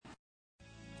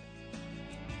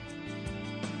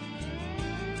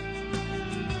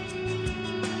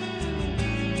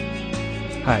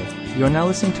Hi, you are now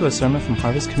listening to a sermon from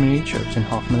Harvest Community Church in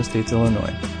Hoffman Estates,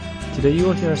 Illinois. Today you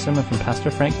will hear a sermon from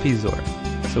Pastor Frank Piszczor.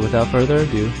 So without further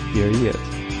ado, here he is.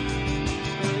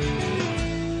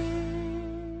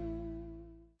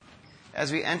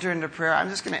 As we enter into prayer, I'm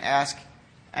just going to ask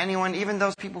anyone, even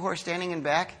those people who are standing in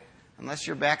back, unless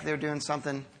you're back there doing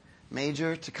something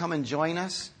major, to come and join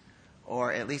us,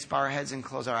 or at least bow our heads and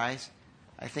close our eyes.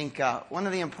 I think one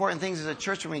of the important things as a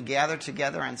church when we gather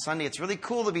together on Sunday, it's really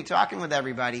cool to be talking with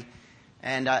everybody.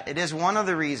 And it is one of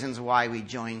the reasons why we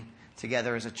join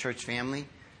together as a church family.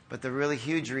 But the really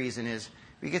huge reason is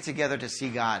we get together to see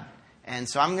God. And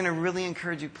so I'm going to really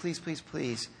encourage you, please,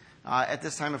 at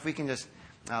this time, if we can just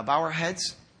bow our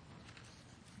heads,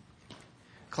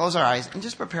 close our eyes, and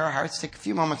just prepare our hearts. Take a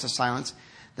few moments of silence.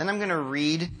 Then I'm going to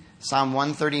read Psalm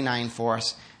 139 for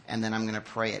us, and then I'm going to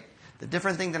pray it. The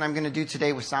different thing that I'm going to do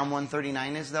today with Psalm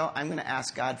 139 is, though, I'm going to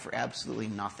ask God for absolutely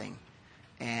nothing.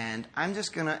 And I'm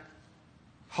just going to,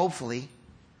 hopefully,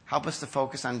 help us to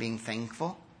focus on being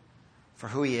thankful for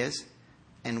who He is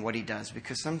and what He does.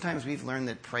 Because sometimes we've learned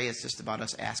that prayer is just about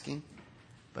us asking.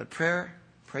 But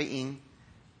praying,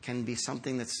 can be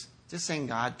something that's just saying,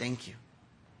 God, thank you.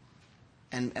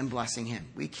 And blessing Him.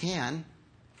 We can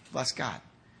bless God.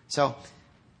 So,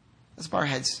 let's bow our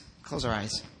heads, close our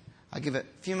eyes. I'll give it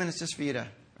a few minutes just for you a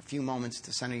few moments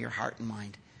to center your heart and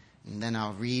mind. And then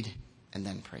I'll read and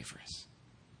then pray for us.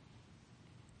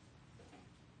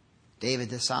 David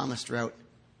the psalmist wrote,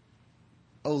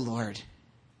 O Lord,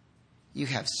 you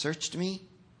have searched me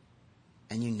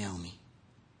and you know me.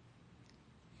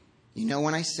 You know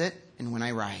when I sit and when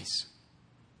I rise.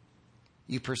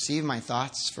 You perceive my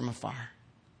thoughts from afar.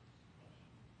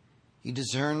 You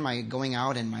discern my going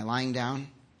out and my lying down.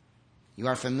 You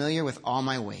are familiar with all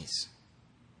my ways.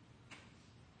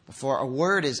 Before a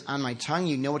word is on my tongue,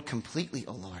 you know it completely,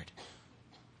 O Lord.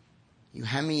 You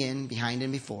hem me in behind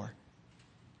and before.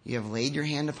 You have laid your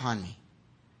hand upon me.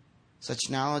 Such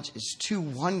knowledge is too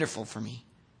wonderful for me,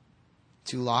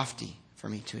 too lofty for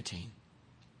me to attain.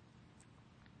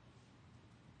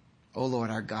 O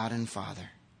Lord, our God and Father,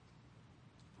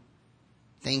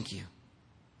 thank you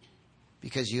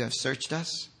because you have searched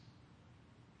us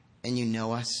and you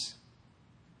know us,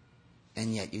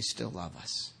 and yet you still love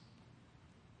us.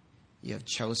 You have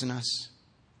chosen us.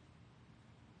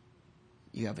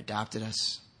 You have adopted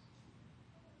us.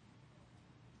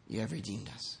 You have redeemed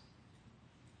us.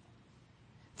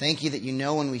 Thank you that you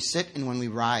know when we sit and when we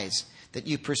rise, that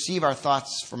you perceive our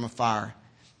thoughts from afar,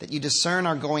 that you discern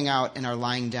our going out and our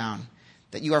lying down,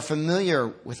 that you are familiar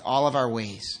with all of our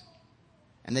ways,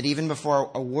 and that even before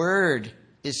a word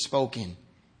is spoken,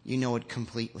 you know it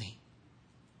completely.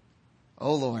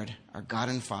 O Lord, our God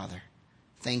and Father,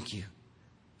 thank you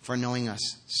for knowing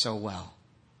us so well,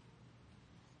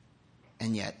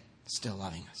 and yet still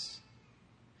loving us.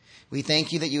 We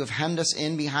thank you that you have hemmed us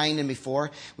in behind and before.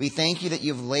 We thank you that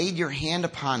you have laid your hand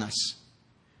upon us.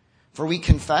 For we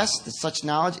confess that such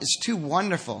knowledge is too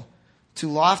wonderful,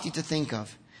 too lofty to think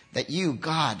of, that you,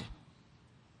 God,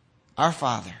 our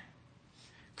Father,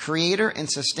 creator and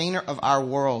sustainer of our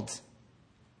world,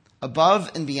 above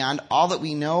and beyond all that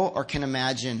we know or can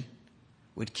imagine,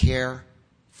 would care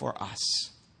for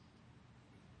us.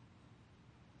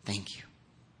 Thank you.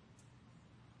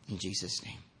 In Jesus'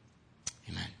 name,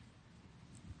 amen.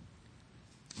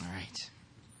 All right.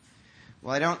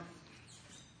 Well, I don't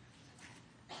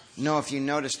know if you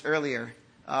noticed earlier,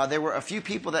 there were a few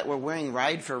people that were wearing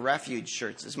Ride for Refuge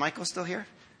shirts. Is Michael still here?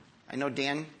 I know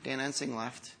Dan Ensing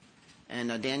left.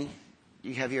 And Dan,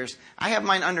 you have yours. I have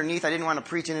mine underneath. I didn't want to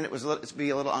preach in it. It would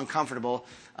be a little uncomfortable.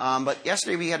 But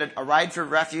yesterday we had a Ride for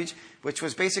Refuge, which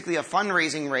was basically a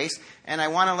fundraising race. And I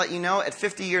want to let you know, at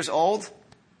 50 years old,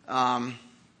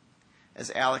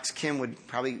 as Alex Kim would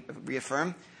probably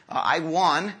reaffirm, I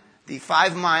won the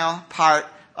 5-mile part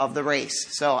of the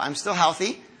race. So I'm still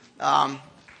healthy.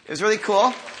 It was really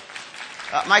cool.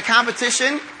 My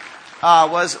competition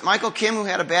was Michael Kim, who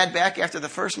had a bad back after the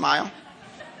first mile.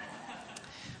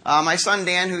 My son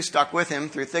Dan, who stuck with him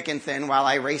through thick and thin while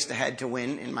I raced ahead to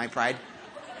win in my pride.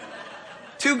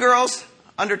 2 girls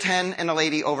under 10 and a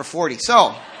lady over 40.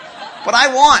 So, but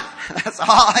I won. That's all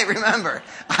I remember.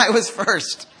 I was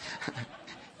first.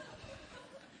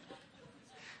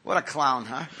 What a clown,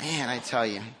 huh? Man, I tell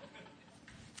you.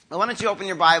 Well, why don't you open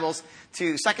your Bibles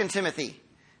to 2 Timothy.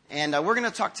 And we're going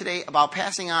to talk today about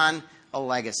passing on a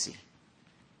legacy.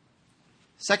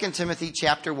 2 Timothy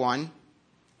chapter 1.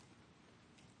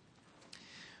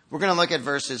 We're going to look at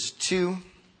verses 2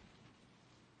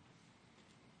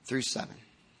 through 7.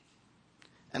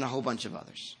 And a whole bunch of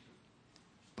others.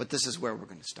 But this is where we're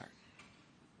going to start.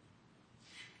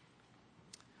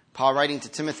 Paul, writing to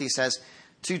Timothy, says,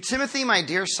 To Timothy, my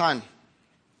dear son,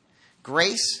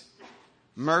 grace,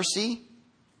 mercy,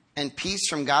 and peace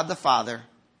from God the Father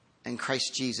and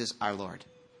Christ Jesus our Lord.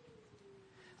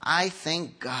 I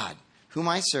thank God, whom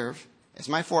I serve, as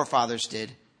my forefathers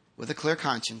did, with a clear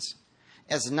conscience.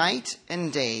 As night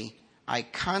and day, I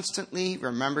constantly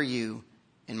remember you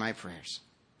in my prayers.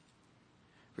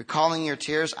 Recalling your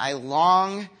tears, I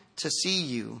long to see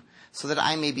you so that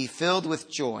I may be filled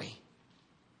with joy.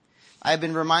 I have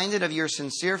been reminded of your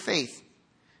sincere faith,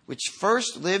 which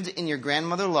first lived in your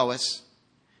grandmother Lois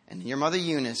and in your mother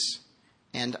Eunice,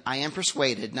 and I am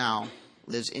persuaded now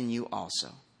lives in you also.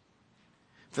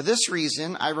 For this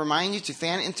reason, I remind you to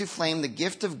fan into flame the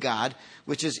gift of God,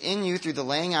 which is in you through the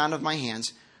laying on of my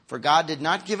hands. For God did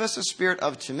not give us a spirit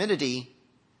of timidity,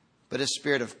 but a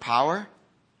spirit of power,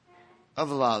 of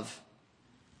love,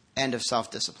 and of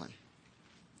self-discipline.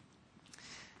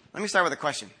 Let me start with a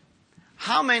question.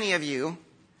 How many of you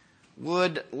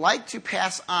would like to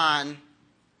pass on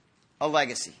a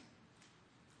legacy?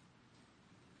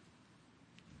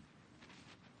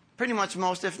 Pretty much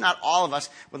most, if not all of us,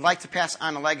 would like to pass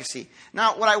on a legacy.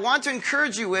 Now, what I want to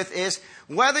encourage you with is,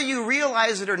 whether you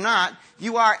realize it or not,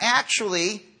 you are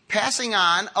actually passing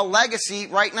on a legacy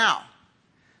right now.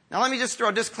 Now, let me just throw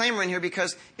a disclaimer in here,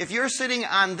 because if you're sitting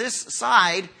on this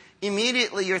side,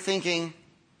 immediately you're thinking,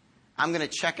 I'm going to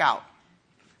check out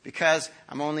because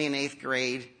I'm only in 8th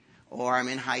grade or I'm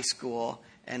in high school,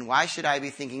 and why should I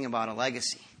be thinking about a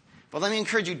legacy? But let me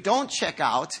encourage you, don't check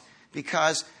out,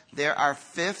 because there are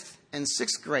 5th and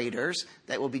 6th graders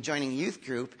that will be joining youth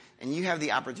group, and you have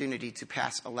the opportunity to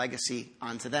pass a legacy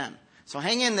on to them. So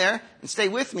hang in there and stay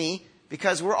with me,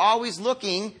 because we're always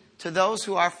looking to those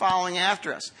who are following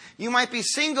after us. You might be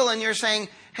single and you're saying,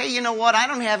 hey, you know what? I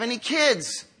don't have any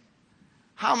kids.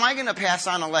 How am I going to pass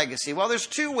on a legacy? Well, there's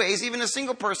 2 ways even a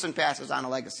single person passes on a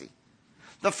legacy.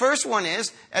 The first one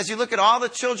is, as you look at all the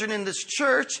children in this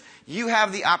church, you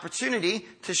have the opportunity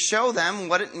to show them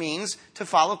what it means to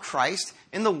follow Christ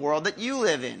in the world that you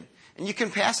live in. And you can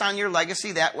pass on your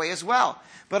legacy that way as well.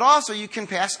 But also you can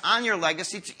pass on your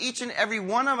legacy to each and every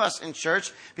one of us in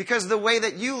church, because the way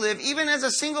that you live, even as a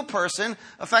single person,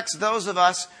 affects those of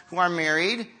us who are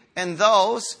married and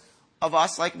those of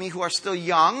us like me who are still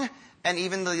young, and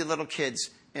even the little kids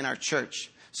in our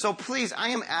church. So please, I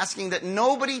am asking that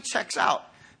nobody checks out.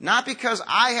 Not because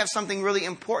I have something really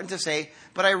important to say,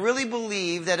 but I really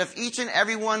believe that if each and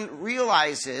everyone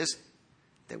realizes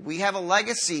that we have a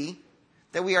legacy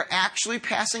that we are actually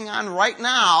passing on right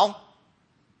now,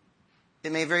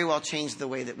 it may very well change the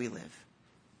way that we live.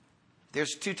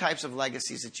 There's 2 types of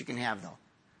legacies that you can have, though.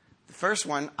 The first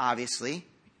one, obviously,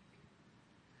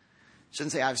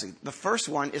 shouldn't say obviously, the first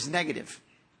one is negative.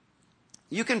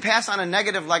 You can pass on a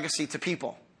negative legacy to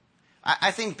people.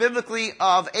 I think biblically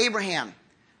of Abraham.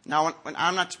 Now, when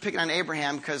I'm not picking on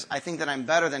Abraham because I think that I'm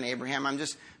better than Abraham. I'm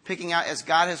just picking out, as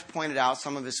God has pointed out,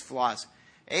 some of his flaws.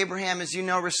 Abraham, as you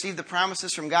know, received the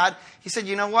promises from God. He said,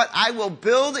 you know what? I will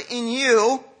build in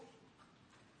you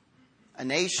a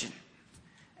nation.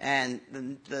 And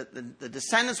the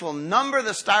descendants will number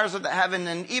the stars of the heaven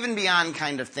and even beyond,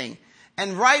 kind of thing.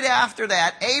 And right after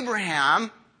that,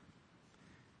 Abraham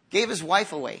gave his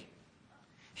wife away.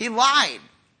 He lied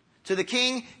to the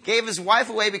king, gave his wife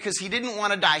away because he didn't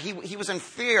want to die. He was in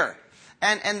fear.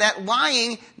 And that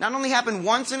lying not only happened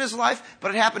once in his life,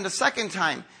 but it happened a second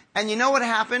time. And you know what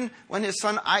happened when his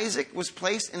son Isaac was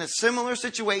placed in a similar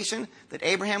situation that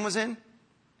Abraham was in?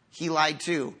 He lied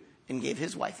too and gave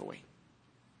his wife away.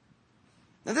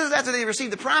 Now this is after they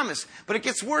received the promise. But it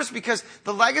gets worse, because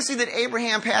the legacy that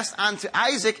Abraham passed on to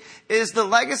Isaac is the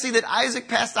legacy that Isaac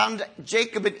passed on to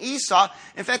Jacob and Esau.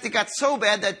 In fact, it got so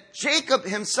bad that Jacob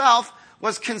himself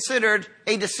was considered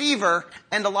a deceiver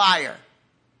and a liar.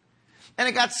 And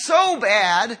it got so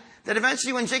bad that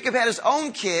eventually when Jacob had his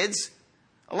own kids,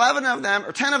 11 of them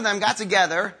or 10 of them got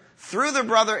together, threw their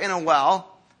brother in a well,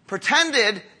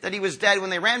 pretended that he was dead. When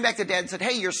they ran back to dad and said,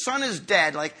 hey, your son is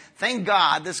dead. Like, thank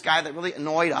God this guy that really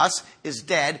annoyed us is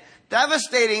dead.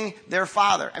 Devastating their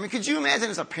father. I mean, could you imagine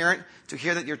as a parent to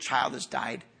hear that your child has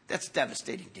died? That's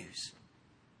devastating news.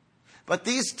 But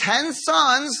these 10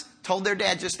 sons told their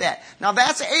dad just that. Now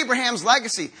that's Abraham's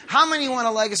legacy. How many want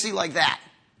a legacy like that?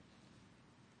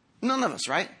 None of us,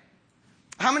 right?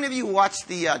 How many of you watched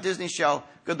the Disney show,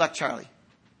 Good Luck Charlie?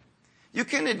 You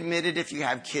can admit it if you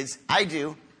have kids. I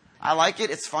do. I like it.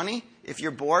 It's funny. If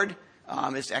you're bored,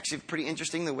 it's actually pretty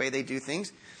interesting the way they do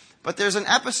things. But there's an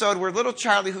episode where little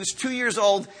Charlie, who's 2 years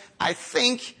old, I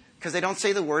think, because they don't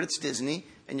say the word, it's Disney,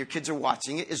 and your kids are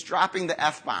watching it, is dropping the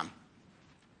F-bomb.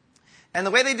 And the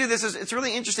way they do this is, it's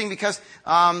really interesting because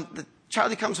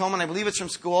Charlie comes home, and I believe it's from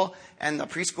school, and the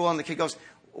preschool, and the kid goes,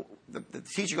 the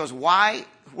teacher goes,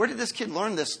 where did this kid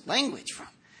learn this language from?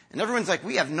 And everyone's like,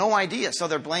 we have no idea. So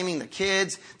they're blaming the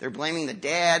kids, they're blaming the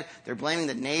dad, they're blaming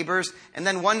the neighbors. And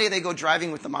then one day they go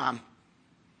driving with the mom.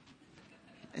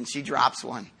 And she drops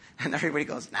one. And everybody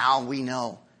goes, now we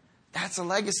know. That's a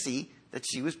legacy that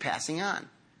she was passing on.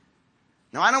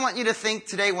 Now, I don't want you to think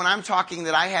today when I'm talking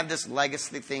that I have this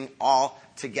legacy thing all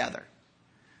together.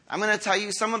 I'm going to tell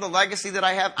you some of the legacy that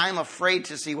I have. I'm afraid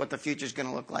to see what the future is going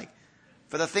to look like.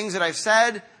 For the things that I've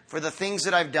said, for the things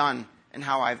that I've done, and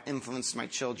how I've influenced my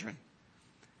children.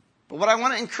 But what I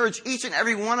want to encourage each and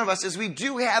every one of us is we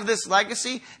do have this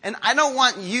legacy, and I don't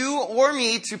want you or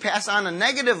me to pass on a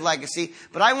negative legacy,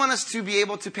 but I want us to be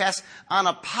able to pass on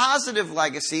a positive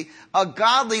legacy, a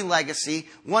godly legacy,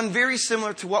 one very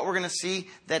similar to what we're going to see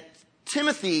that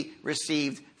Timothy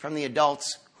received from the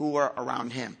adults who were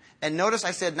around him. And notice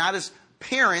I said not as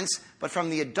parents, but from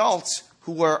the adults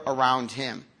who were around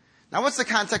him. Now, what's the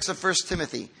context of 1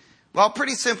 Timothy? Well,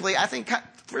 pretty simply, I think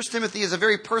 1 Timothy is a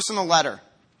very personal letter.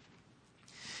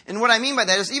 And what I mean by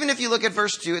that is, even if you look at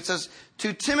verse 2, it says,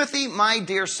 to Timothy, my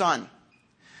dear son,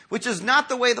 which is not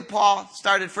the way that Paul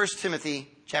started 1 Timothy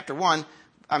chapter 1,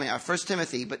 1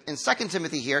 Timothy, but in 2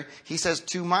 Timothy here, he says,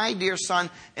 to my dear son,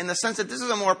 in the sense that this is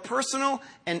a more personal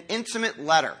and intimate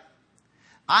letter.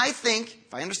 I think,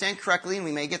 if I understand correctly, and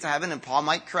we may get to heaven and Paul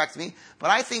might correct me,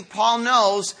 but I think Paul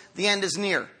knows the end is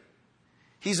near.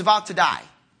 He's about to die.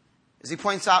 As he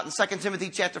points out in 2 Timothy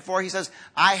chapter 4, he says,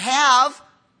 I have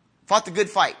fought the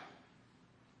good fight.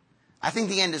 I think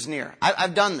the end is near.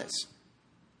 I've done this.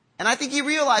 And I think he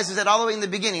realizes that all the way in the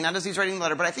beginning, not as he's writing the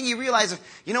letter, but I think he realizes,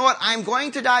 you know what, I'm going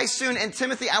to die soon, and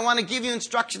Timothy, I want to give you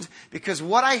instructions, because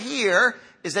what I hear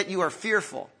is that you are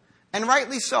fearful. And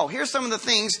rightly so. Here's some of the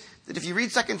things that if you read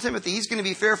 2 Timothy, he's going to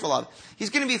be fearful of. He's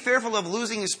going to be fearful of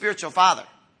losing his spiritual father.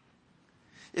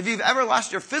 If you've ever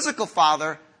lost your physical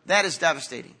father, that is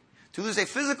devastating. To lose a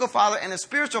physical father and a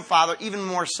spiritual father, even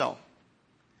more so.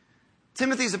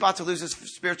 Timothy's about to lose his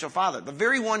spiritual father, the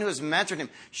very one who has mentored him,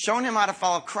 shown him how to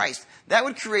follow Christ. That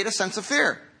would create a sense of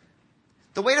fear.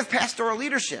 The weight of pastoral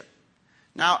leadership.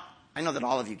 Now, I know that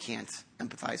all of you can't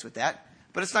empathize with that,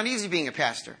 but it's not easy being a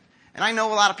pastor. And I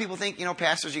know a lot of people think,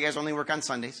 pastors, you guys only work on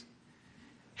Sundays.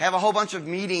 Have a whole bunch of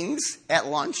meetings at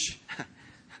lunch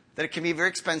that it can be very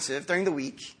expensive during the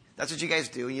week. That's what you guys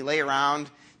do. You lay around,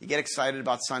 you get excited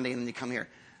about Sunday, and then you come here.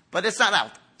 But it's not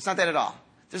out. It's not that at all.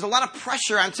 There's a lot of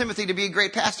pressure on Timothy to be a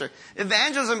great pastor.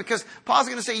 Evangelism, because Paul's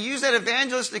going to say, use that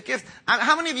evangelistic gift.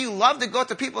 How many of you love to go up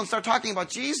to people and start talking about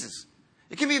Jesus?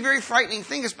 It can be a very frightening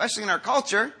thing, especially in our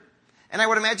culture. And I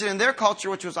would imagine in their culture,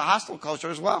 which was a hostile culture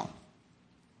as well.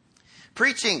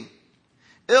 Preaching.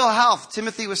 Ill health.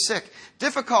 Timothy was sick.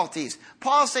 Difficulties.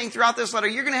 Paul's saying throughout this letter,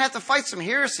 you're going to have to fight some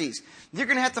heresies. You're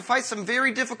going to have to fight some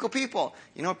very difficult people.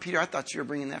 Peter, I thought you were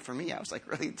bringing that for me. I was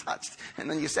really touched. And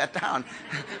then you sat down.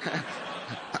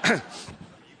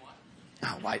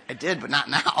 Oh, well, I did, but not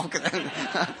now.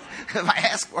 If I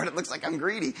ask for it, it looks like I'm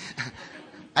greedy.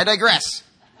 I digress.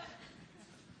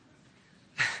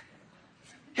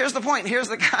 Here's the point. Here's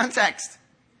the context.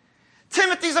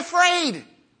 Timothy's afraid.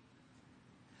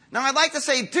 Now, I'd like to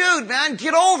say, dude, man,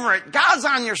 get over it. God's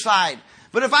on your side.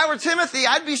 But if I were Timothy,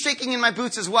 I'd be shaking in my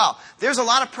boots as well. There's a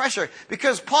lot of pressure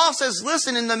because Paul says,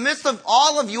 listen, in the midst of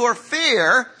all of your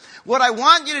fear, what I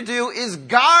want you to do is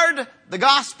guard the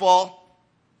gospel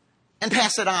and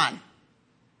pass it on.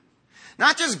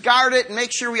 Not just guard it and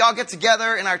make sure we all get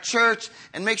together in our church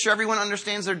and make sure everyone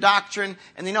understands their doctrine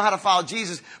and they know how to follow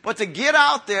Jesus, but to get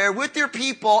out there with your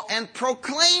people and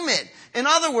proclaim it. In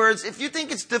other words, if you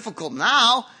think it's difficult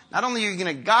now, not only are you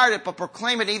going to guard it, but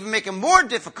proclaim it and even make it more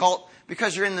difficult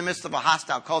because you're in the midst of a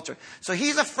hostile culture. So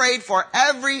he's afraid for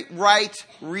every right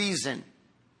reason.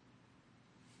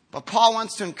 But Paul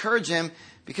wants to encourage him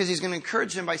because he's going to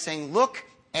encourage him by saying, look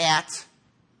at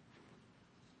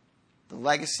the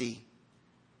legacy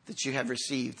that you have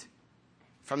received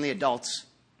from the adults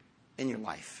in your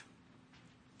life.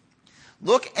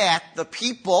 Look at the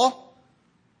people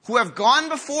who have gone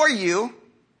before you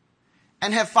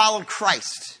and have followed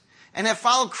Christ. And have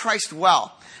followed Christ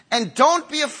well. And don't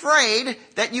be afraid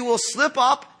that you will slip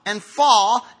up and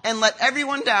fall and let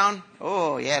everyone down.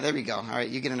 Oh, yeah, there we go. All right,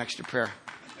 you get an extra prayer.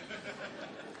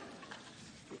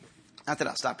 Not that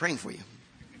I'll stop praying for you.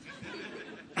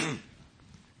 And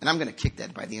I'm going to kick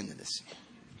that by the end of this.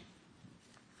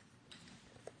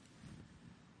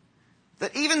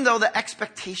 That even though the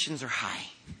expectations are high,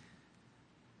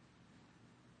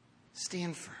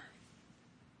 stand firm.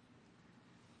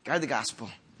 Guard the gospel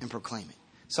and proclaim it.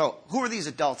 So, who are these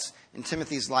adults in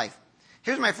Timothy's life?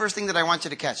 Here's my first thing that I want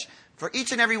you to catch. For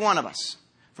each and every one of us,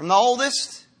 from the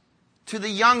oldest to the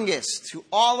youngest, to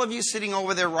all of you sitting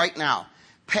over there right now.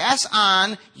 Pass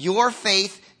on your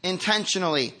faith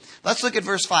intentionally. Let's look at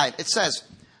verse 5. It says,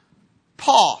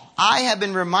 Paul, I have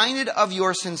been reminded of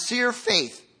your sincere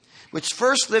faith, which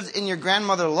first lived in your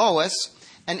grandmother Lois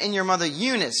and in your mother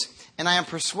Eunice, and I am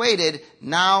persuaded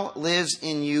now lives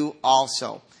in you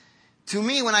also. To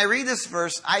me, when I read this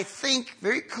verse, I think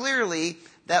very clearly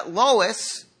that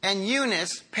Lois and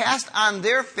Eunice passed on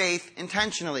their faith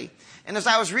intentionally. And as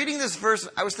I was reading this verse,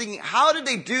 I was thinking, how did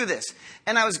they do this?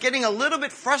 And I was getting a little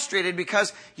bit frustrated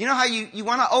because you know how you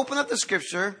want to open up the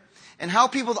scripture and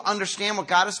help people to understand what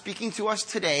God is speaking to us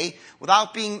today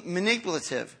without being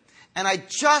manipulative. And I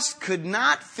just could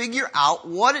not figure out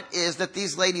what it is that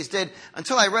these ladies did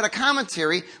until I read a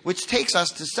commentary which takes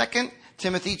us to 2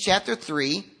 Timothy chapter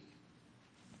 3,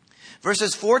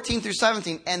 verses 14 through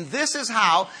 17. And this is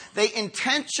how they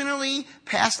intentionally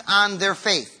passed on their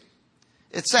faith.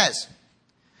 It says,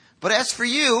 but as for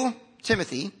you,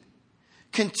 Timothy,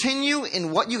 continue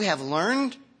in what you have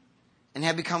learned and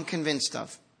have become convinced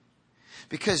of,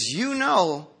 because you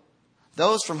know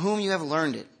those from whom you have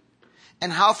learned it,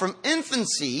 and how from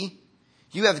infancy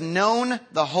you have known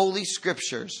the Holy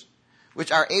Scriptures,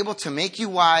 which are able to make you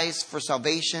wise for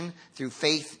salvation through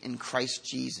faith in Christ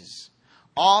Jesus.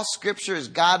 All Scripture is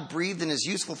God-breathed and is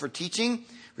useful for teaching,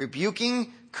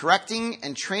 rebuking, correcting,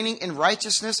 and training in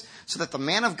righteousness, so that the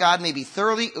man of God may be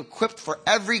thoroughly equipped for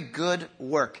every good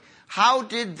work. How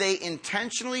did they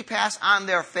intentionally pass on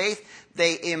their faith?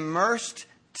 They immersed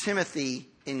Timothy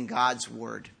in God's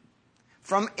Word.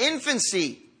 From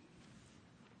infancy.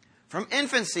 From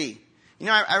infancy. You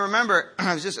know, I remember,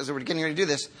 as we were getting ready to do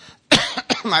this,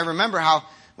 I remember how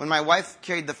when my wife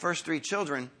carried the first 3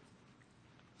 children,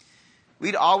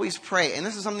 we'd always pray. And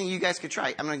this is something you guys could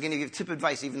try. I'm going to give you tip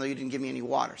advice, even though you didn't give me any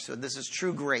water. So this is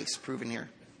true grace proven here.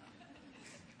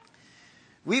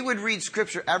 We would read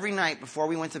Scripture every night before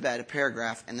we went to bed, a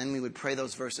paragraph, and then we would pray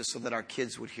those verses so that our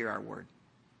kids would hear our word.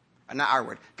 Not our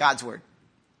word, God's word.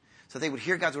 So they would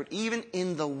hear God's word. Even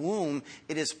in the womb,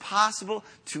 it is possible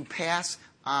to pass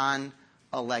on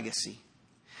a legacy.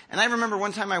 And I remember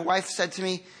one time my wife said to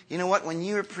me, you know what, when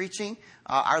you were preaching,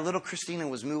 our little Christina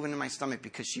was moving in my stomach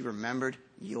because she remembered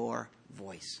your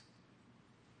voice.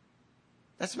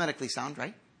 That's medically sound,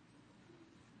 right?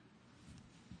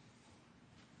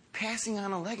 Passing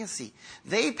on a legacy.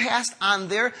 They passed on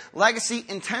their legacy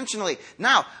intentionally.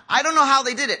 Now, I don't know how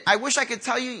they did it. I wish I could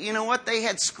tell you, you know what, they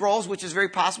had scrolls, which is very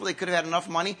possible. They could have had enough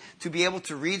money to be able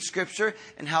to read Scripture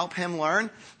and help him learn.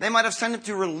 They might have sent him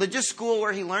to religious school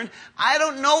where he learned. I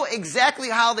don't know exactly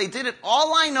how they did it.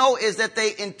 All I know is that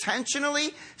they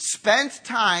intentionally spent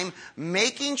time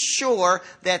making sure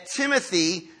that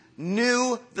Timothy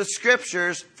knew the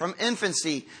Scriptures from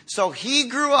infancy. So he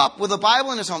grew up with a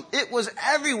Bible in his home. It was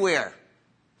everywhere.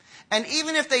 And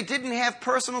even if they didn't have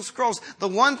personal scrolls, the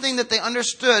one thing that they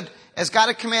understood, as God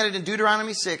had commanded in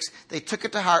Deuteronomy 6, they took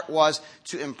it to heart, was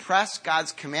to impress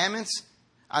God's commandments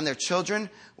on their children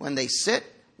when they sit,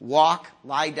 walk,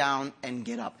 lie down, and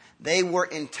get up. They were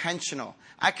intentional.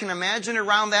 I can imagine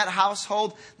around that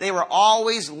household, they were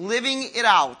always living it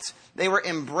out. They were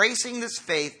embracing this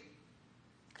faith,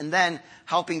 and then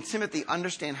helping Timothy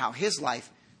understand how his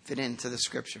life fit into the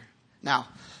Scripture. Now,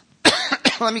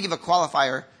 let me give a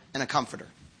qualifier and a comforter.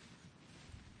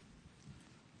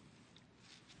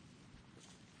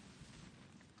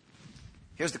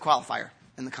 Here's the qualifier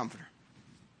and the comforter.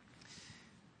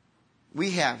 We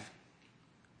have,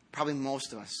 probably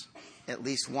most of us, at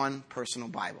least one personal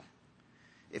Bible.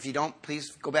 If you don't, please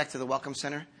go back to the Welcome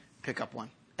Center, pick up one.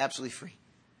 Absolutely free.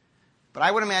 But I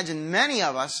would imagine many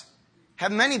of us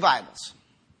have many Bibles.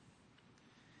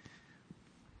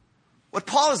 What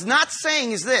Paul is not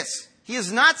saying is this. He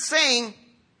is not saying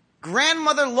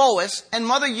grandmother Lois and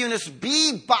mother Eunice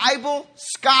be Bible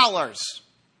scholars.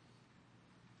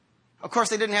 Of course,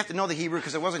 they didn't have to know the Hebrew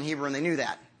because it wasn't Hebrew and they knew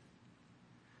that.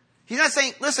 He's not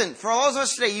saying, listen, for all of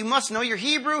us today, you must know your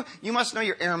Hebrew, you must know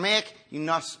your Aramaic, you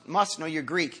must know your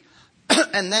Greek,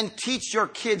 and then teach your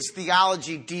kids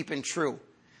theology deep and true.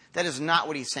 That is not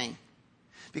what he's saying.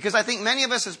 Because I think many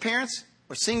of us as parents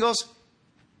or singles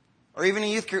or even a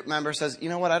youth group member says, you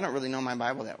know what, I don't really know my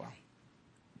Bible that well.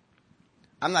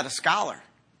 I'm not a scholar.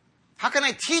 How can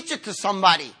I teach it to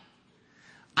somebody?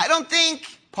 I don't think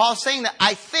Paul's saying that.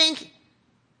 I think,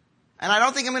 and I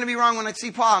don't think I'm going to be wrong when I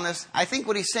see Paul on this, I think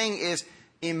what he's saying is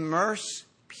immerse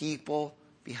people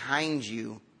behind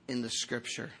you in the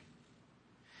Scripture.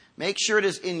 Make sure it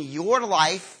is in your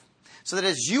life, so that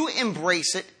as you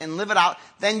embrace it and live it out,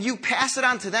 then you pass it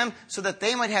on to them so that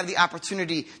they might have the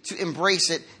opportunity to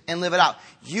embrace it and live it out.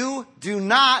 You do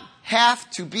not have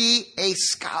to be a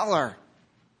scholar.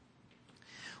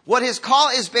 What his call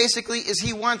is basically is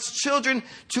he wants children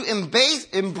to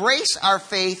embrace our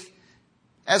faith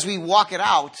as we walk it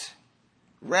out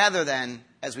rather than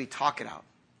as we talk it out.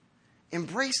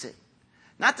 Embrace it.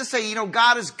 Not to say,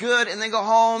 God is good and then go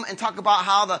home and talk about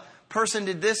how the person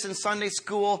did this in Sunday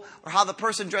school, or how the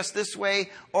person dressed this way,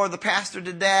 or the pastor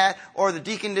did that, or the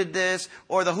deacon did this,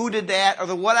 or the who did that, or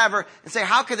the whatever, and say,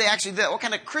 how could they actually do that? What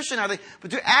kind of Christian are they?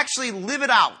 But to actually live it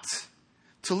out.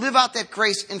 To live out that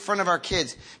grace in front of our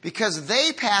kids. Because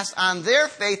they pass on their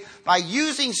faith by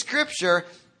using Scripture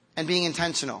and being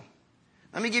intentional.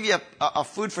 Let me give you a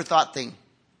food for thought thing.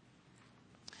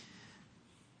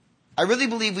 I really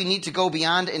believe we need to go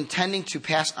beyond intending to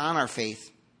pass on our faith.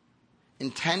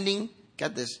 Intending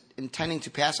to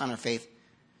pass on our faith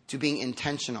to being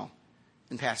intentional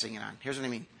in passing it on. Here's what I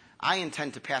mean. I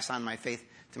intend to pass on my faith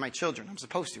to my children. I'm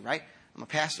supposed to, right? I'm a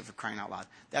pastor, for crying out loud.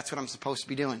 That's what I'm supposed to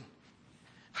be doing.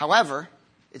 However,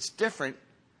 it's different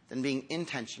than being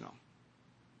intentional.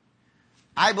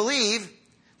 I believe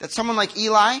that someone like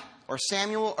Eli or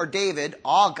Samuel or David,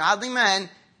 all godly men,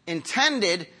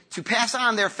 intended to pass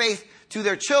on their faith to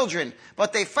their children,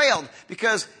 but they failed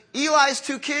because Eli's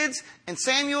 2 kids and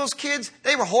Samuel's kids,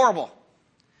 they were horrible.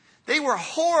 They were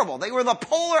horrible. They were the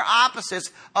polar opposites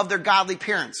of their godly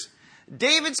parents.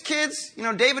 David's kids,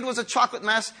 David was a chocolate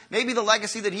mess. Maybe the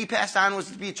legacy that he passed on was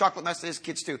to be a chocolate mess to his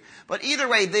kids too. But either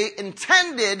way, they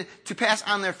intended to pass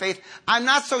on their faith. I'm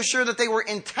not so sure that they were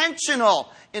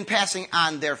intentional in passing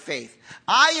on their faith.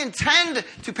 I intend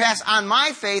to pass on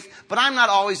my faith, but I'm not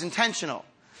always intentional.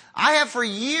 I have for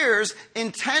years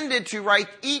intended to write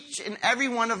each and every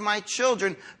one of my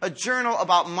children a journal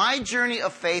about my journey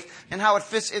of faith and how it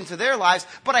fits into their lives,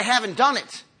 but I haven't done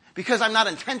it because I'm not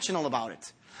intentional about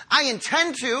it. I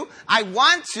intend to, I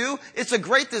want to, it's a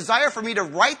great desire for me to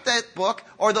write that book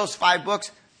or those 5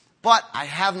 books, but I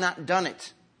have not done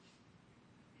it.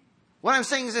 What I'm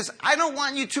saying is this, I don't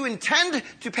want you to intend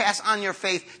to pass on your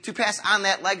faith, to pass on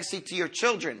that legacy to your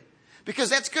children.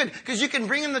 Because that's good, because you can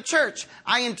bring them to church.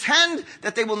 I intend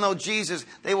that they will know Jesus.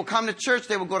 They will come to church.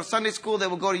 They will go to Sunday school. They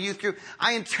will go to youth group.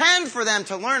 I intend for them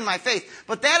to learn my faith.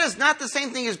 But that is not the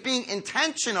same thing as being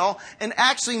intentional and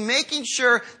actually making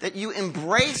sure that you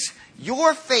embrace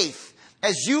your faith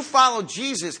as you follow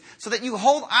Jesus so that you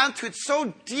hold on to it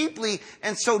so deeply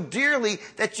and so dearly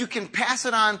that you can pass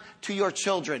it on to your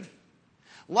children.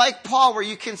 Like Paul, where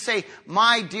you can say,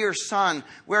 my dear son,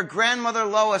 where grandmother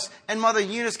Lois and mother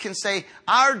Eunice can say,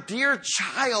 our dear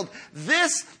child,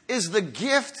 this is the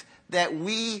gift that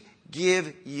we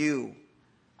give you.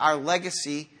 Our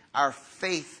legacy, our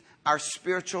faith, our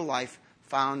spiritual life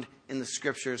found in the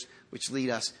Scriptures, which lead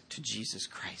us to Jesus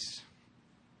Christ.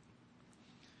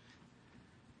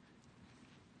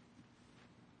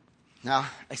 Now,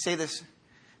 I say this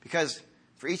because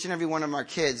for each and every one of our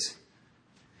kids,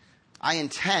 I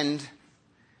intend,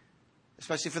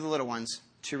 especially for the little ones,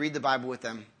 to read the Bible with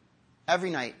them every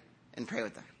night and pray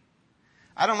with them.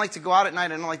 I don't like to go out at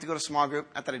night. I don't like to go to small group.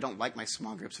 Not that I don't like my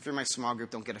small groups. If you're in my small group,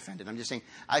 don't get offended. I'm just saying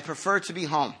I prefer to be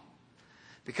home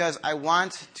because I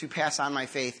want to pass on my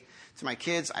faith to my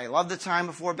kids. I love the time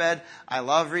before bed. I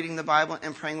love reading the Bible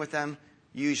and praying with them,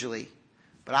 usually.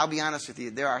 But I'll be honest with you.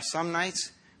 There are some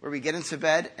nights where we get into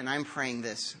bed and I'm praying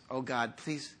this. Oh, God,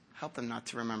 please help them not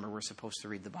to remember we're supposed to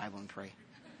read the Bible and pray.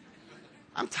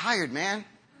 I'm tired, man.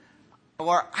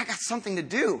 Or I got something to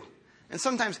do. And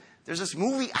sometimes there's this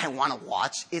movie I want to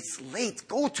watch. It's late.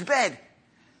 Go to bed.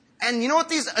 And you know what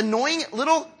these annoying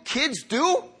little kids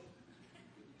do?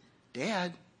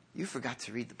 Dad, you forgot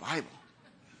to read the Bible.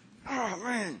 Oh,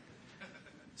 man.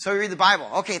 So we read the Bible.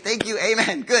 Okay, thank you.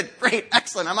 Amen. Good. Great.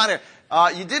 Excellent. I'm out of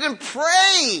here. You didn't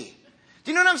pray.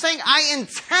 Do you know what I'm saying? I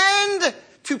intend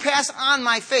to pass on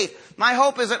my faith. My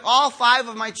hope is that all 5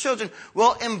 of my children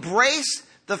will embrace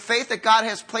the faith that God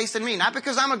has placed in me. Not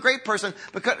because I'm a great person,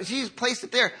 because He's placed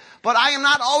it there. But I am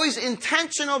not always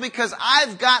intentional because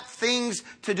I've got things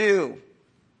to do.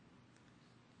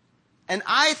 And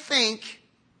I think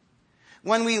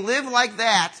when we live like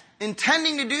that,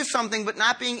 intending to do something but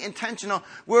not being intentional,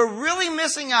 we're really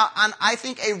missing out on, I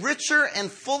think, a richer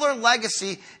and fuller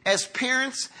legacy as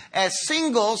parents, as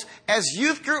singles, as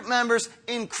youth group members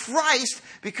in Christ,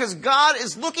 because God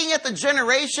is looking at the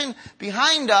generation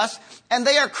behind us and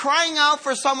they are crying out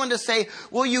for someone to say,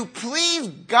 will you please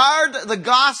guard the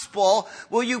gospel?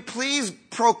 Will you please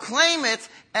proclaim it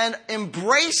and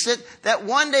embrace it, that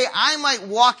one day I might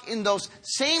walk in those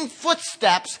same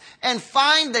footsteps and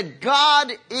find that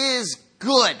God is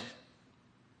good.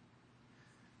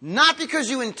 Not because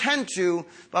you intend to,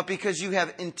 but because you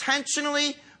have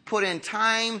intentionally put in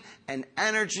time and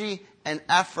energy and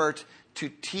effort to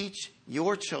teach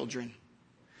your children.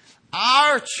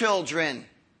 our children,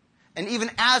 and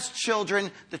even as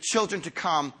children, the children to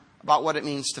come, about what it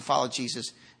means to follow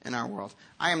Jesus in our world.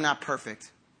 I am not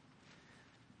perfect.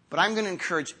 But I'm going to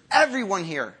encourage everyone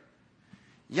here,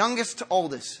 youngest to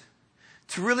oldest,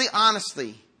 to really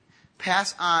honestly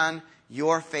pass on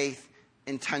your faith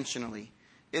intentionally.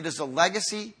 It is a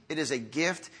legacy, it is a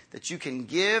gift that you can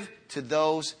give to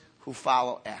those who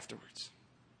follow afterwards.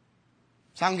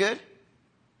 Sound good?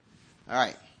 All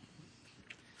right.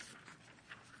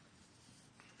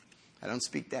 I don't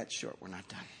speak that short. We're not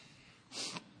done.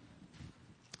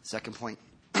 Second point.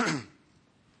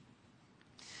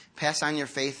 Pass on your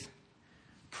faith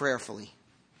prayerfully.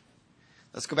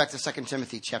 Let's go back to 2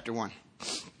 Timothy chapter 1.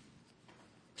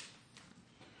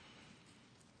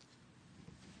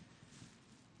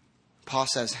 Paul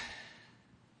says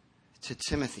to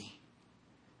Timothy,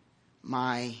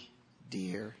 my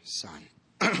dear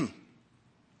son,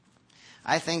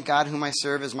 I thank God whom I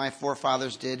serve as my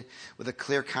forefathers did with a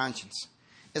clear conscience.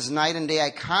 As night and day I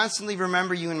constantly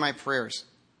remember you in my prayers.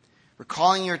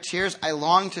 Recalling your tears, I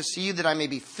long to see you that I may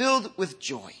be filled with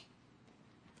joy.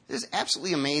 This is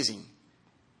absolutely amazing.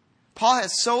 Paul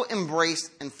has so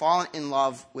embraced and fallen in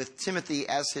love with Timothy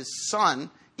as his son,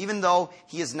 even though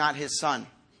he is not his son.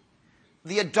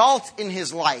 The adult in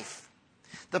his life,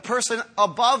 the person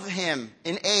above him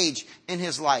in age in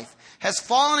his life, has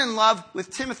fallen in love with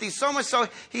Timothy so much so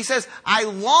he says, I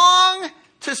long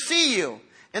to see you.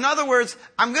 In other words,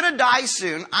 I'm going to die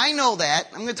soon. I know that.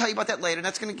 I'm going to tell you about that later.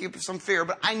 That's going to give you some fear,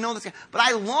 but I know this. But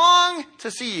I long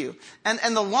to see you.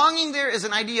 And the longing there is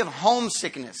an idea of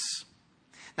homesickness.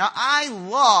 Now, I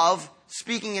love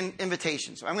speaking in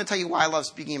invitations. I'm going to tell you why I love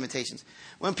speaking invitations.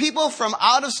 When people from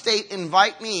out of state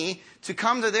invite me to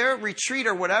come to their retreat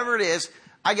or whatever it is,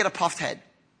 I get a puffed head.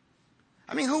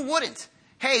 I mean, who wouldn't?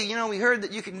 Hey, we heard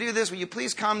that you can do this. Will you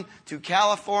please come to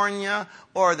California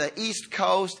or the East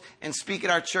Coast and speak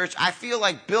at our church? I feel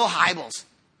like Bill Hybels.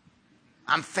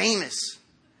 I'm famous.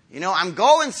 I'm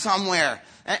going somewhere.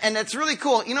 And it's really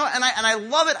cool. And I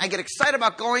love it. I get excited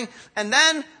about going. And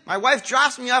then my wife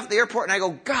drops me off at the airport and I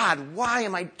go, God, why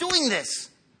am I doing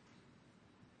this?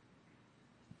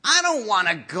 I don't want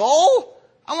to go.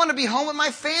 I want to be home with my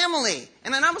family.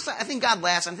 And then I think God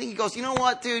laughs. I think he goes, you know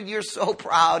what, dude? You're so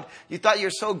proud. You thought you're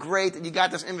so great that you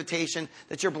got this invitation,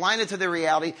 that you're blinded to the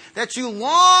reality, that you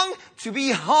long to be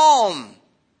home.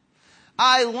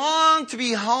 I long to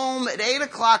be home at 8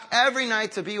 o'clock every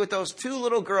night to be with those two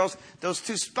little girls, those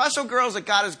two special girls that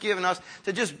God has given us,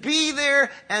 to just be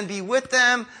there and be with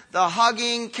them, the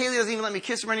hugging. Kaylee doesn't even let me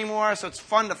kiss her anymore, so it's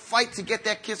fun to fight to get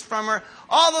that kiss from her.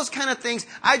 All those kind of things.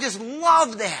 I just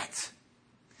love that.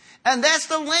 And that's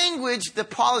the language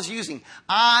that Paul is using.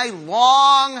 I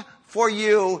long for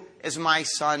you as my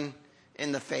son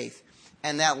in the faith.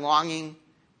 And that longing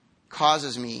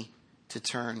causes me to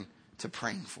turn to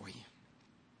praying for you.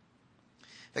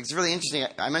 In fact, it's really interesting.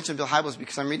 I mentioned Bill Hybels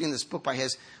because I'm reading this book by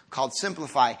his called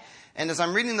Simplify. And as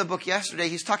I'm reading the book yesterday,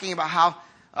 he's talking about how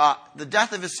the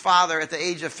death of his father at the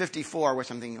age of 54,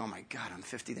 which I'm thinking, oh my God, I'm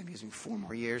 50. That gives me 4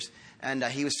 more years. And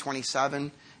he was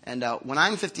 27. And when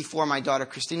I'm 54, my daughter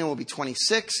Christina will be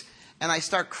 26. And I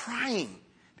start crying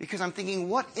because I'm thinking,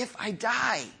 what if I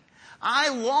die? I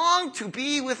long to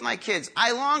be with my kids.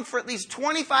 I long for at least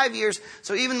 25 years.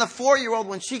 So even the 4-year-old,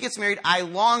 when she gets married, I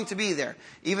long to be there.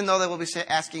 Even though they will be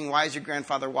asking, why is your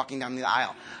grandfather walking down the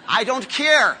aisle? I don't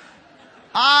care.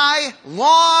 I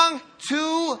long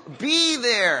to be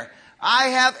there. I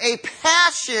have a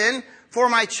passion for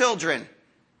my children.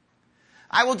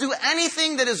 I will do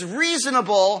anything that is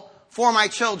reasonable for my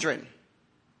children.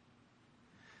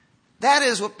 That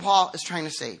is what Paul is trying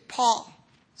to say. Paul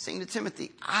saying to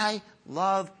Timothy, I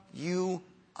love you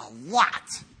a lot.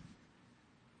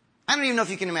 I don't even know if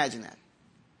you can imagine that.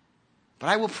 But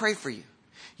I will pray for you.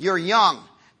 You're young.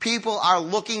 People are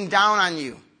looking down on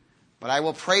you. But I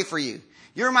will pray for you.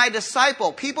 You're my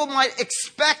disciple. People might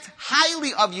expect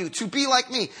highly of you to be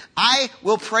like me. I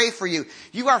will pray for you.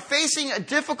 You are facing a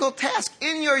difficult task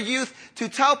in your youth to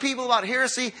tell people about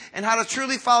heresy and how to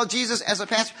truly follow Jesus as a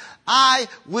pastor. I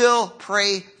will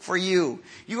pray for you.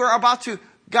 You are about to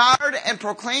guard and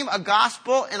proclaim a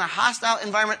gospel in a hostile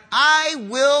environment. I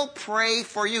will pray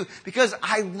for you because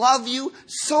I love you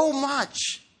so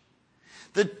much.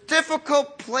 The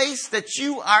difficult place that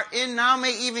you are in now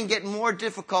may even get more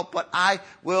difficult, but I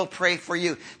will pray for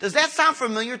you. Does that sound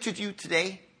familiar to you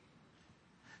today?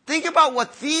 Think about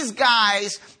what these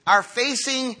guys are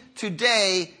facing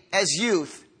today as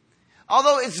youth.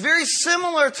 Although it's very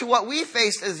similar to what we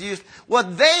faced as youth,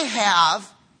 what they have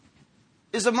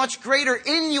is a much greater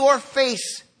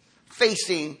in-your-face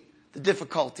facing the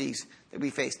difficulties that we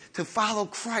face. To follow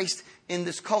Christ in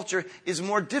this culture is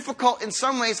more difficult in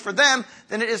some ways for them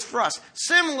than it is for us.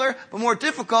 Similar, but more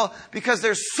difficult because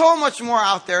there's so much more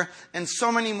out there and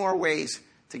so many more ways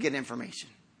to get information.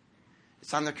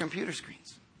 It's on their computer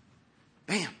screens.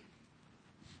 Bam.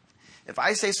 If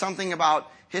I say something about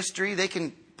history, they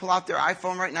can pull out their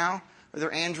iPhone right now or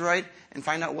their Android and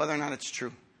find out whether or not it's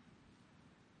true.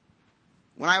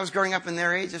 When I was growing up in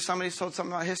their age, if somebody told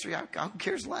something about history, who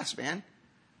cares less, man?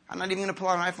 I'm not even going to pull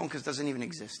out an iPhone because it doesn't even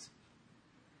exist.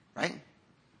 Right?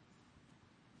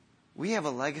 We have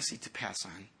a legacy to pass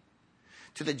on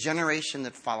to the generation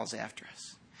that follows after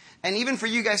us. And even for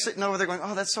you guys sitting over there going,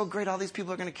 oh, that's so great, all these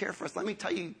people are going to care for us. Let me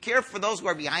tell you, care for those who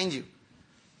are behind you.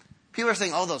 People are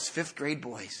saying, oh, those 5th grade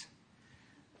boys.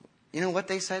 You know what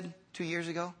they said 2 years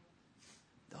ago?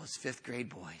 Those 5th grade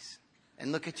boys.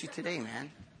 And look at you today,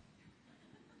 man.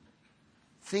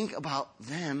 Think about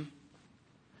them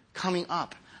coming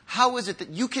up. How is it that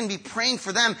you can be praying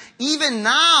for them even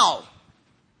now?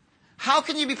 How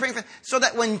can you be praying for them? So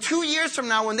that when 2 years from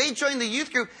now, when they join the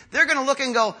youth group, they're going to look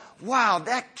and go, wow,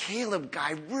 that Caleb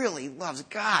guy really loves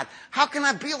God. How can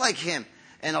I be like him?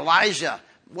 And Elijah,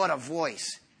 what a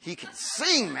voice. He can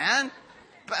sing, man.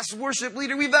 Best worship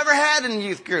leader we've ever had in the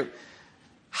youth group.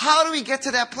 How do we get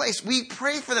to that place? We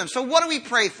pray for them. So what do we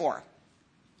pray for?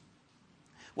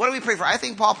 What do we pray for? I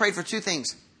think Paul prayed for 2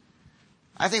 things.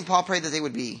 I think Paul prayed that they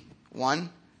would be, 1,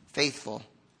 faithful,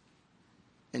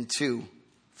 and 2,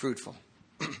 fruitful.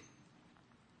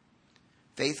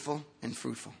 Faithful and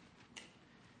fruitful.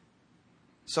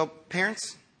 So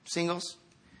parents, singles,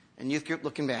 and youth group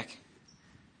looking back,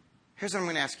 here's what I'm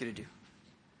going to ask you to do.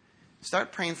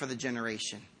 Start praying for the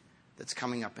generation that's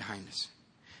coming up behind us.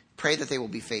 Pray that they will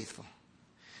be faithful.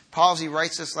 Paul, as he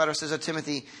writes this letter, says to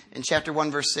Timothy in chapter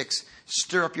 1, verse 6,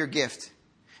 stir up your gift.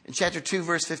 In chapter 2,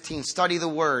 verse 15, study the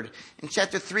word. In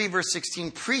chapter 3, verse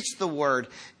 16, preach the word.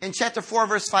 In chapter 4,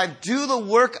 verse 5, do the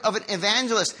work of an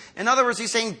evangelist. In other words,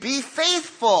 he's saying, be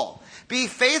faithful. Be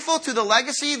faithful to the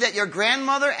legacy that your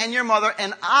grandmother and your mother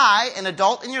and I, an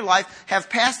adult in your life, have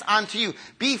passed on to you.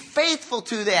 Be faithful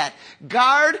to that.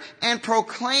 Guard and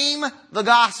proclaim the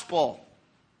gospel.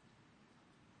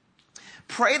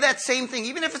 Pray that same thing,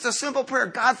 even if it's a simple prayer.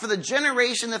 God, for the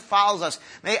generation that follows us,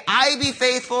 may I be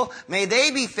faithful, may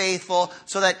they be faithful,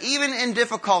 so that even in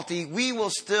difficulty, we will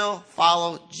still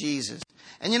follow Jesus.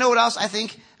 And you know what else I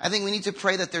think? I think we need to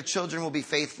pray that their children will be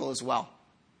faithful as well.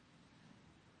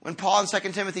 When Paul in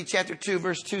 2 Timothy chapter 2,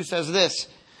 verse 2 says this,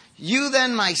 you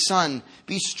then, my son,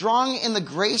 be strong in the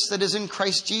grace that is in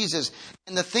Christ Jesus.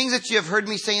 And the things that you have heard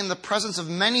me say in the presence of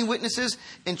many witnesses,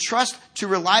 entrust to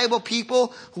reliable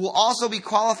people who will also be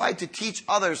qualified to teach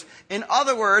others. In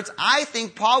other words, I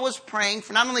think Paul was praying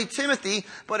for not only Timothy,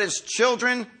 but his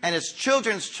children and his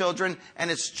children's children and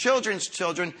his children's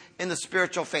children in the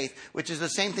spiritual faith, which is the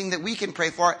same thing that we can pray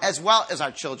for as well as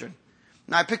our children.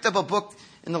 Now, I picked up a book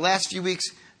in the last few weeks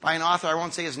by an author. I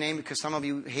won't say his name because some of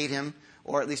you hate him,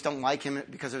 or at least don't like him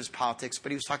because of his politics,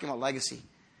 but he was talking about legacy.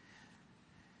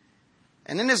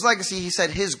 And in his legacy, he said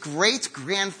his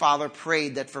great-grandfather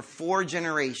prayed that for 4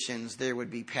 generations there would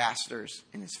be pastors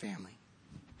in his family.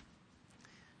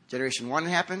 Generation 1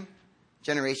 would happen,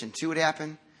 Generation 2 would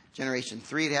happen, Generation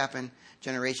 3 would happen,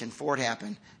 Generation 4 would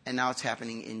happen, and now it's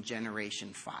happening in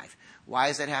Generation 5. Why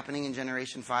is that happening in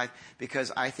Generation 5?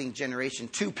 Because I think Generation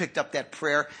 2 picked up that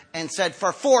prayer and said,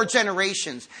 for 4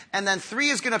 generations. And then 3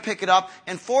 is going to pick it up,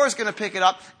 and 4 is going to pick it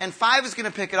up, and 5 is going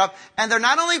to pick it up. And they're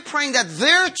not only praying that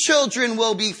their children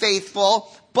will be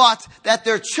faithful, but that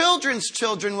their children's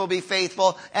children will be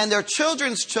faithful, and their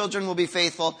children's children will be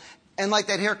faithful. And like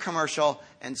that hair commercial,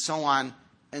 and so on,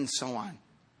 and so on,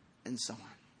 and so on.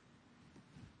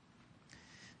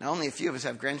 Now, only a few of us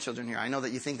have grandchildren here. I know that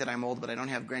you think that I'm old, but I don't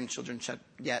have grandchildren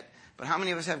yet. But how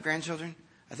many of us have grandchildren?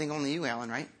 I think only you,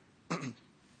 Alan, right? Do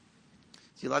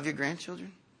you love your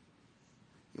grandchildren?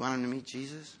 You want them to meet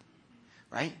Jesus?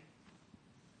 Right?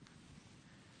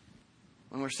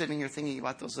 When we're sitting here thinking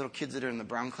about those little kids that are in the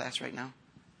Brown class right now,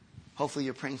 hopefully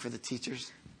you're praying for the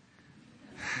teachers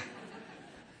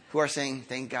who are saying,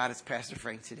 thank God it's Pastor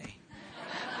Frank today.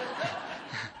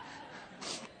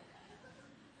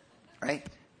 Right?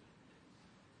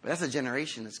 But that's a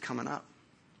generation that's coming up.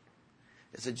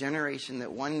 It's a generation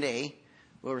that one day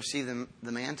will receive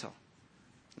the mantle.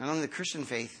 Not only the Christian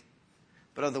faith,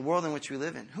 but of the world in which we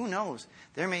live in. Who knows?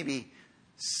 There may be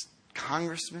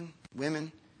congressmen,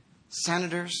 women,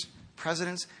 senators,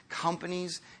 presidents,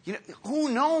 companies. You know, who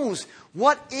knows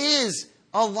what is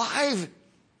alive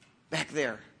back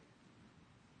there?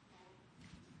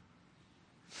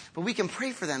 But we can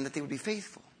pray for them that they would be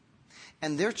faithful.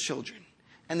 And their children,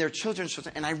 and their children's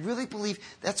children. And I really believe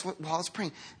that's what Paul is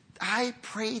praying. I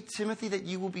pray, Timothy, that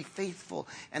you will be faithful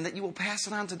and that you will pass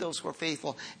it on to those who are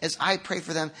faithful as I pray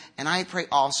for them. And I pray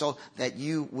also that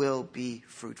you will be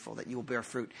fruitful, that you will bear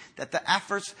fruit. That the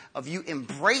efforts of you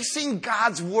embracing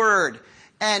God's word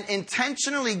and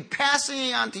intentionally passing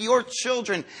it on to your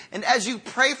children, and as you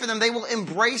pray for them, they will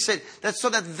embrace it,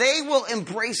 so that they will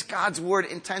embrace God's word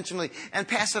intentionally and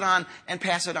pass it on and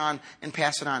pass it on and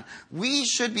pass it on. We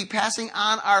should be passing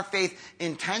on our faith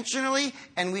intentionally,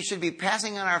 and we should be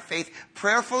passing on our faith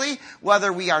prayerfully,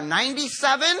 whether we are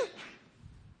 97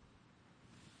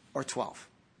 or 12.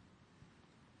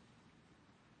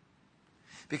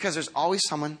 Because there's always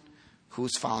someone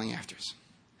who's following after us.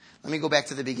 Let me go back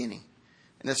to the beginning.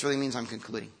 And this really means I'm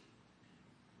concluding.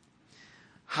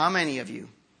 How many of you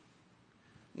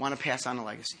want to pass on a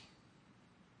legacy?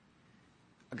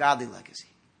 A godly legacy.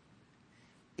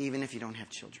 Even if you don't have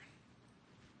children.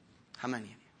 How many of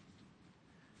you?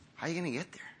 How are you going to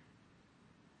get there?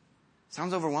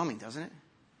 Sounds overwhelming, doesn't it?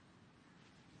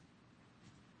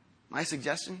 My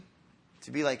suggestion,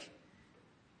 to be like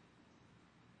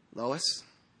Lois,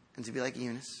 and to be like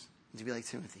Eunice, and to be like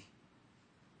Timothy.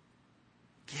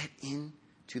 Get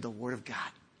into the Word of God.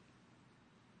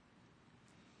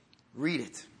 Read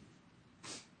it.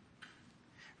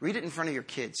 Read it in front of your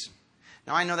kids.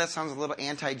 Now, I know that sounds a little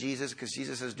anti-Jesus because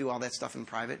Jesus says do all that stuff in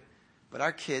private. But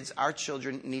our kids, our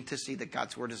children need to see that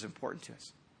God's Word is important to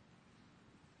us.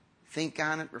 Think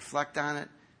on it. Reflect on it.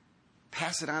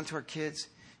 Pass it on to our kids.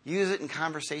 Use it in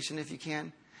conversation if you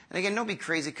can. And again, don't be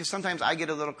crazy, because sometimes I get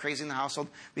a little crazy in the household.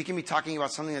 We can be talking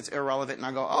about something that's irrelevant, and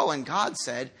I go, oh, and God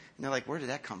said. And they're like, where did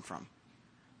that come from?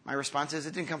 My response is,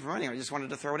 it didn't come from anywhere. I just wanted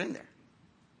to throw it in there.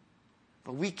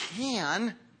 But we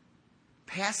can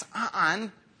pass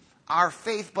on our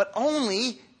faith, but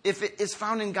only if it is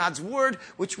found in God's Word,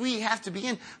 which we have to be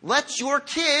in. Let your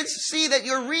kids see that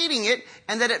you're reading it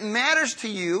and that it matters to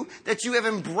you, that you have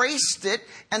embraced it,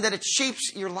 and that it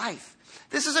shapes your life.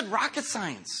 This isn't rocket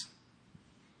science.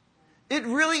 It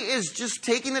really is just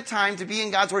taking the time to be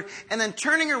in God's Word and then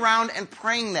turning around and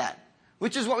praying that,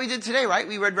 which is what we did today, right?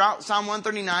 We read Psalm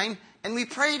 139 and we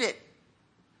prayed it.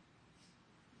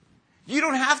 You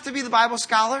don't have to be the Bible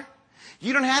scholar.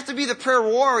 You don't have to be the prayer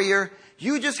warrior.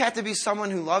 You just have to be someone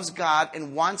who loves God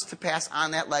and wants to pass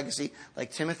on that legacy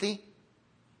like Timothy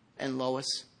and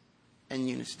Lois and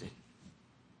Eunice did.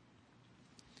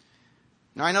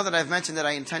 Now, I know that I've mentioned that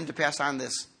I intend to pass on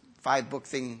this 5-book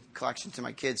thing collection to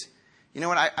my kids. You know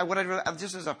what? I'd really,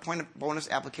 just as a point of bonus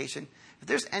application, if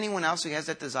there's anyone else who has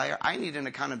that desire, I need an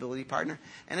accountability partner.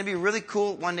 And it'd be really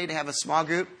cool one day to have a small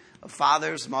group of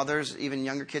fathers, mothers, even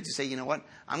younger kids who say, you know what?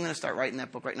 I'm going to start writing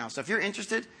that book right now. So if you're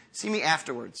interested, see me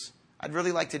afterwards. I'd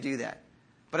really like to do that.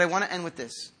 But I want to end with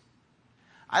this.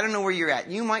 I don't know where you're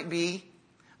at. You might be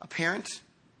a parent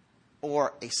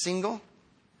or a single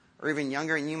or even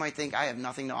younger, and you might think, I have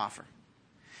nothing to offer.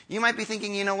 You might be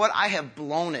thinking, you know what? I have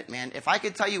blown it, man. If I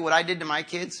could tell you what I did to my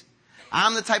kids,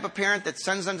 I'm the type of parent that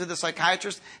sends them to the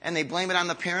psychiatrist and they blame it on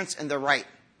the parents and they're right.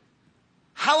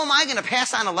 How am I going to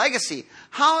pass on a legacy?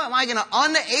 How am I going to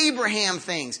un-Abraham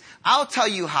things? I'll tell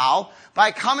you how.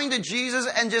 By coming to Jesus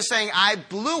and just saying, I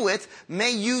blew it.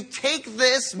 May you take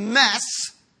this mess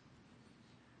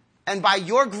and by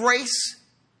your grace,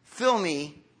 fill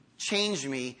me, change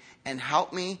me, and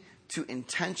help me to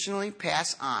intentionally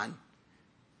pass on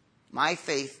my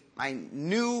faith, my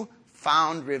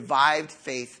newfound, revived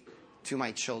faith to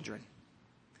my children.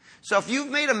 So if you've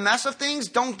made a mess of things,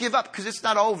 don't give up because it's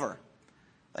not over.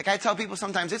 Like I tell people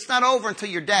sometimes, it's not over until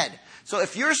you're dead. So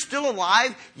if you're still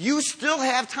alive, you still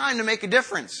have time to make a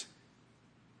difference.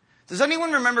 Does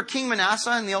anyone remember King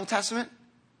Manasseh in the Old Testament?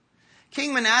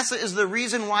 King Manasseh is the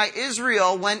reason why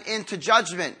Israel went into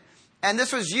judgment. And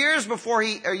this was years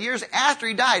after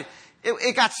he died.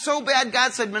 It got so bad,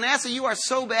 God said, Manasseh, you are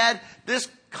so bad, this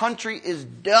country is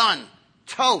done.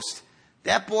 Toast.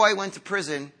 That boy went to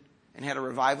prison and had a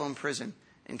revival in prison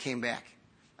and came back.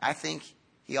 I think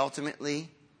he ultimately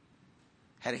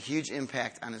had a huge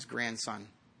impact on his grandson,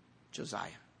 Josiah.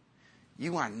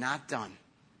 You are not done,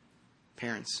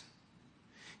 parents.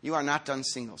 You are not done,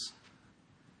 singles.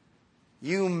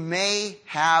 You may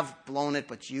have blown it,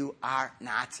 but you are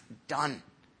not done.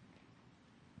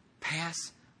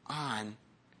 Pass on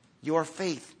your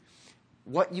faith.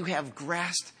 What you have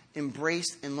grasped,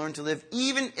 embraced, and learned to live,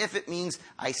 even if it means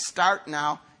I start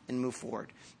now and move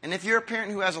forward. And if you're a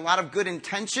parent who has a lot of good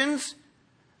intentions,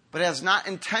 but has not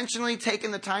intentionally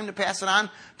taken the time to pass it on,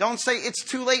 don't say it's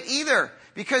too late either,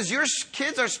 because your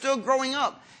kids are still growing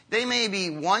up. They may be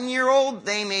 1 year old.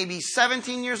 They may be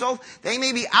 17 years old. They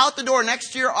may be out the door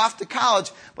next year off to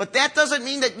college. But that doesn't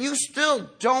mean that you still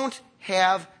don't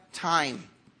have time.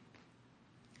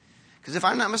 Because if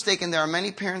I'm not mistaken, there are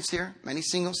many parents here, many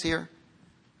singles here,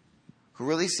 who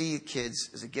really see kids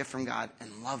as a gift from God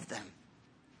and love them.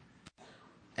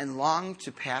 And long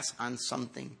to pass on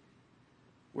something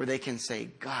where they can say,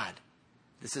 God,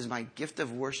 this is my gift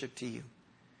of worship to you.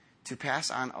 To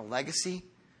pass on a legacy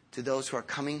to those who are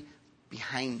coming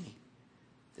behind me.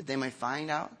 That they might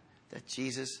find out that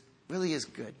Jesus really is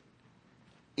good.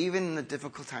 Even in the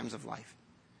difficult times of life.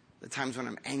 The times when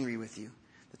I'm angry with you.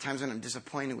 The times when I'm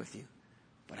disappointed with you.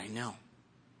 But I know.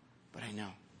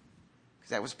 Because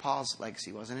that was Paul's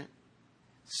legacy, wasn't it?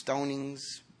 Stonings,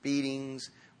 beatings,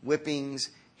 whippings,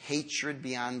 hatred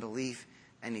beyond belief.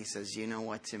 And he says, you know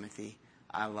what, Timothy?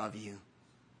 I love you.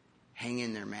 Hang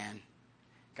in there, man.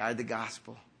 Guard the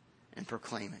gospel and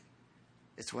proclaim it.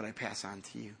 It's what I pass on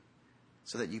to you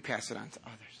so that you pass it on to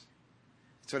others.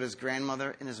 It's what his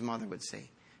grandmother and his mother would say.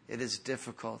 It is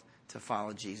difficult to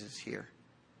follow Jesus here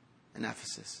in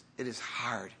Ephesus. It is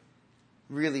hard.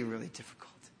 Really, really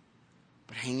difficult.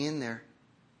 But hang in there.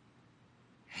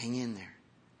 Hang in there.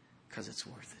 Because it's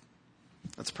worth it.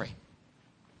 Let's pray.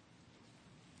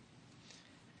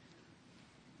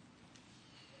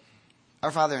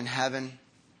 Our Father in heaven,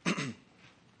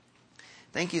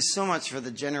 thank you so much for the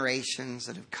generations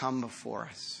that have come before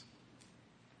us.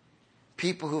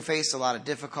 People who face a lot of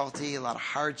difficulty, a lot of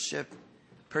hardship,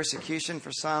 persecution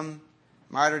for some,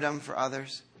 martyrdom for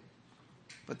others.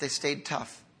 But they stayed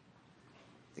tough.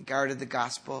 They guarded the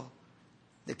gospel.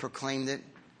 They proclaimed it.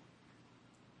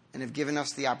 And have given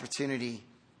us the opportunity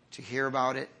to hear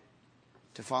about it,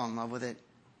 to fall in love with it,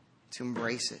 to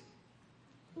embrace it.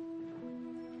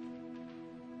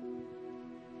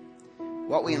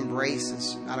 What we embrace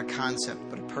is not a concept,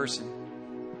 but a person.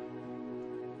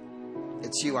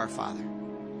 It's you, our Father,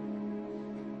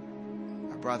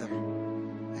 our brother,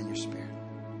 and your Spirit.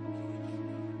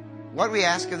 What we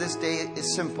ask of this day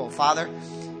is simple. Father,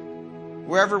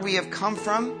 wherever we have come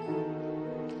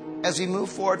from, as we move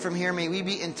forward from here, may we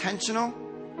be intentional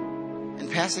in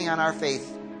passing on our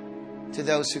faith to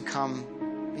those who come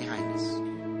behind us.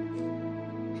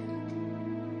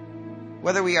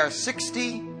 Whether we are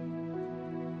 60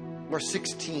 or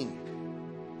 16,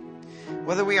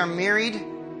 whether we are married,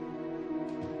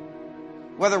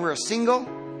 whether we're single,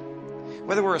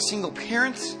 whether we're a single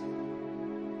parent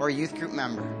or a youth group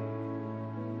member.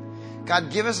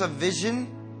 God, give us a vision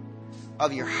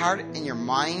of your heart and your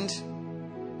mind,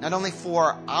 not only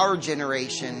for our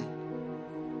generation,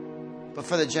 but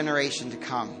for the generation to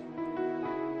come.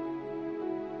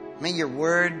 May your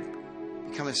word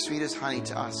become as sweet as honey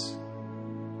to us.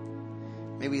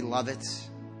 May we love it.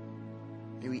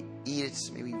 May we eat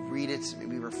it. May we read it. May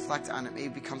we reflect on it. May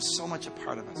it become so much a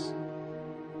part of us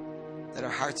that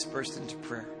our hearts burst into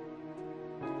prayer.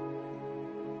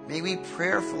 May we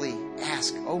prayerfully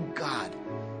ask, oh God,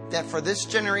 that for this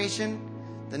generation,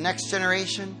 the next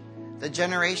generation, the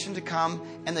generation to come,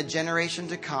 and the generation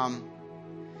to come,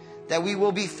 that we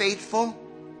will be faithful,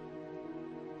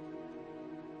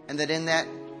 and that in that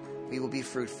we will be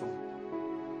fruitful.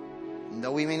 And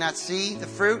though we may not see the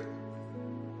fruit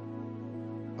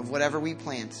of whatever we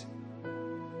plant,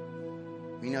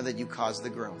 we know that you cause the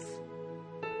growth.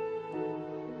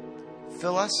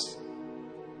 Fill us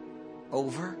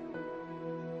over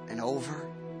and over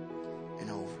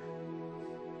and over.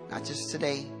 Not just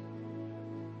today,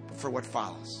 but for what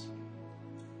follows.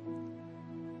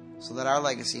 So that our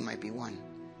legacy might be one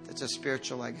that's a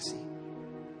spiritual legacy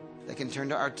that can turn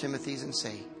to our Timothys and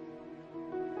say,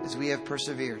 as we have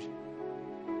persevered,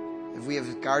 if we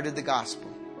have guarded the gospel,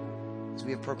 as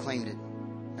we have proclaimed it,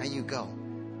 now you go.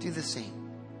 Do the same.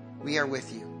 We are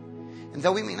with you. And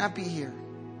though we may not be here,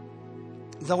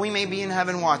 though we may be in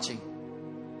heaven watching,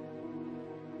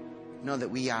 know that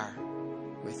we are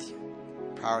with you,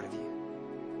 proud of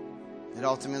you. That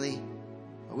ultimately,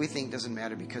 what we think doesn't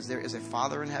matter because there is a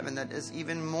Father in heaven that is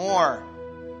even more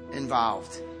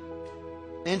involved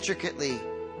intricately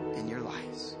in your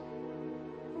lives.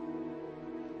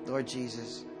 Lord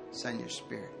Jesus, send your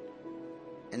Spirit,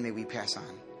 and may we pass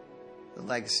on the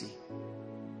legacy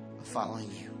of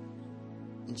following you.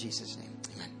 In Jesus' name,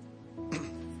 amen.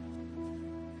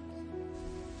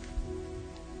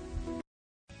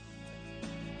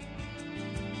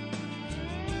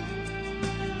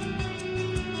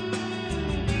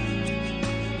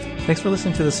 Thanks for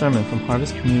listening to the sermon from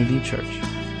Harvest Community Church.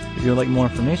 If you would like more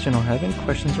information or have any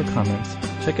questions or comments,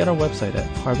 check out our website at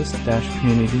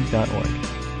harvest-community.org.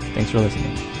 Thanks for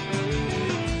listening.